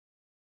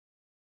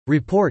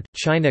Report: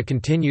 China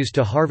continues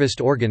to harvest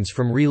organs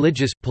from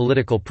religious,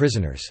 political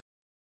prisoners.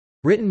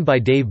 Written by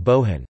Dave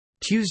Bohan.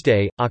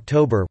 Tuesday,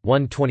 October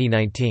 1,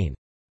 2019.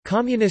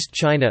 Communist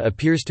China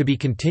appears to be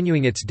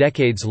continuing its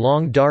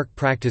decades-long dark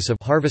practice of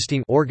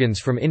harvesting organs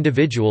from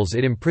individuals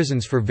it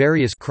imprisons for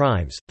various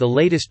crimes. The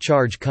latest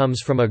charge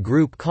comes from a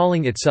group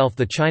calling itself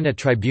the China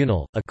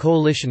Tribunal, a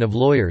coalition of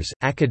lawyers,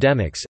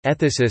 academics,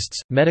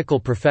 ethicists, medical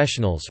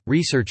professionals,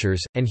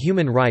 researchers, and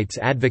human rights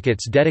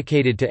advocates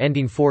dedicated to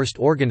ending forced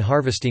organ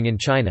harvesting in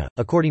China,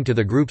 according to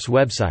the group's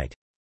website.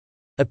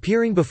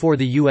 Appearing before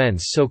the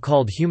UN's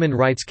so-called Human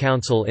Rights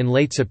Council in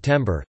late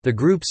September, the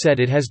group said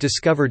it has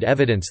discovered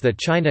evidence that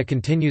China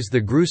continues the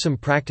gruesome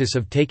practice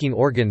of taking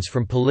organs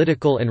from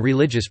political and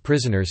religious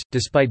prisoners,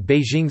 despite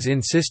Beijing's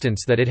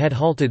insistence that it had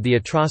halted the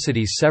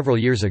atrocities several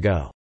years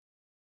ago.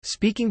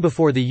 Speaking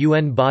before the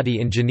UN body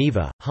in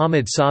Geneva,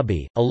 Hamid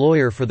Sabi, a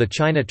lawyer for the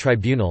China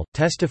Tribunal,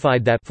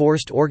 testified that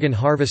forced organ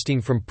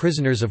harvesting from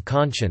prisoners of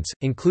conscience,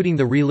 including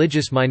the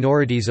religious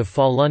minorities of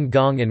Falun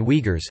Gong and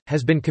Uyghurs,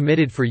 has been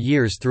committed for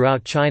years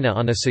throughout China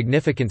on a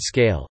significant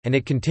scale, and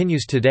it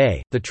continues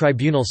today. The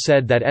tribunal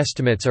said that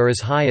estimates are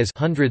as high as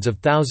hundreds of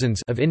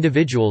thousands of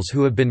individuals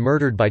who have been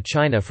murdered by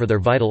China for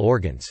their vital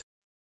organs.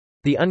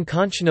 The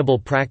unconscionable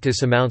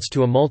practice amounts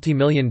to a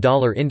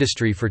multi-million-dollar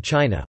industry for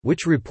China,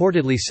 which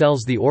reportedly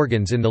sells the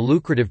organs in the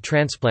lucrative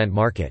transplant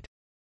market.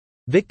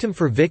 Victim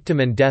for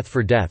victim and death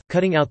for death,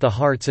 cutting out the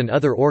hearts and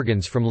other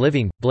organs from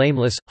living,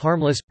 blameless,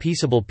 harmless,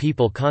 peaceable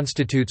people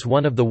constitutes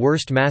one of the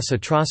worst mass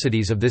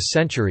atrocities of this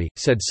century,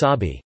 said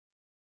Sabi.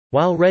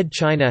 While Red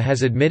China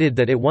has admitted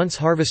that it once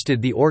harvested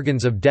the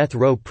organs of death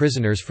row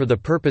prisoners for the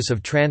purpose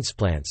of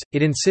transplants,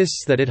 it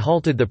insists that it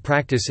halted the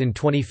practice in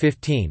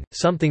 2015,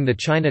 something the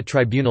China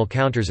Tribunal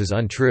counters as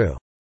untrue.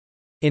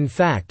 In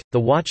fact,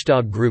 the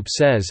watchdog group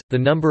says, the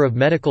number of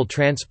medical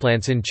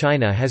transplants in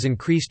China has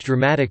increased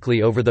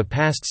dramatically over the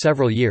past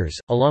several years,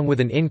 along with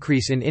an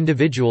increase in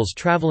individuals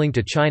traveling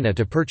to China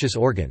to purchase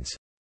organs.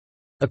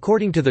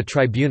 According to the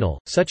tribunal,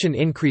 such an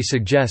increase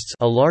suggests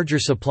a larger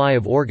supply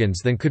of organs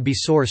than could be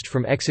sourced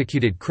from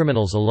executed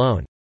criminals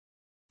alone.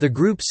 The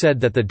group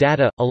said that the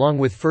data, along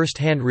with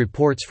first-hand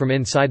reports from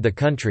inside the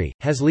country,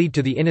 has led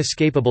to the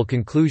inescapable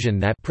conclusion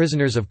that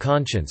prisoners of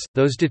conscience,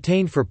 those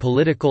detained for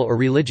political or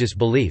religious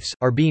beliefs,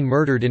 are being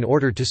murdered in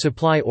order to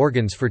supply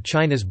organs for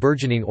China's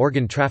burgeoning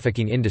organ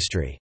trafficking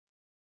industry.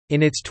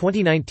 In its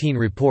 2019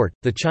 report,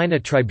 the China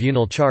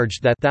Tribunal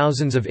charged that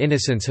thousands of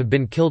innocents have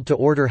been killed to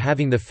order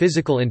having the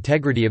physical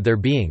integrity of their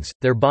beings,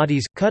 their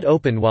bodies, cut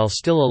open while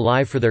still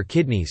alive for their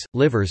kidneys,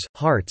 livers,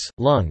 hearts,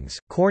 lungs,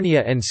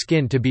 cornea and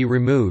skin to be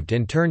removed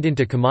and turned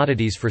into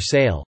commodities for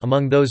sale.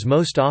 Among those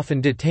most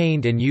often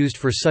detained and used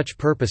for such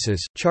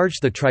purposes,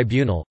 charged the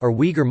tribunal, are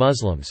Uyghur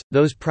Muslims,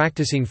 those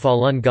practicing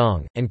Falun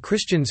Gong, and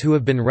Christians who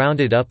have been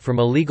rounded up from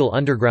illegal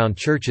underground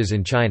churches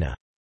in China.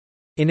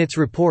 In its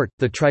report,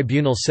 the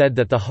tribunal said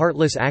that the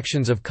heartless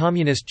actions of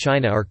Communist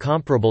China are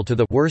comparable to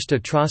the worst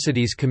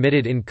atrocities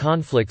committed in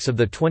conflicts of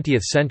the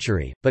 20th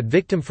century, but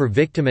victim for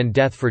victim and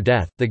death for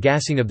death, the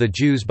gassing of the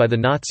Jews by the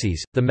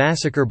Nazis, the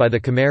massacre by the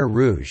Khmer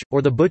Rouge,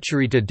 or the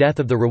butchery to death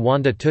of the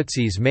Rwanda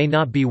Tutsis may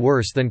not be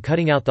worse than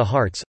cutting out the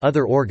hearts,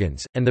 other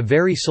organs, and the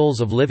very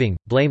souls of living,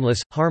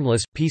 blameless,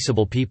 harmless,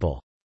 peaceable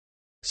people.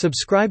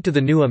 Subscribe to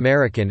The New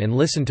American and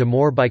listen to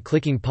more by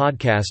clicking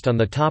podcast on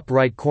the top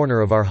right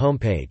corner of our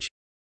homepage.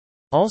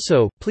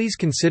 Also, please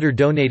consider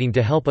donating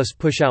to help us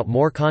push out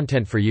more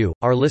content for you,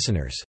 our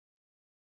listeners.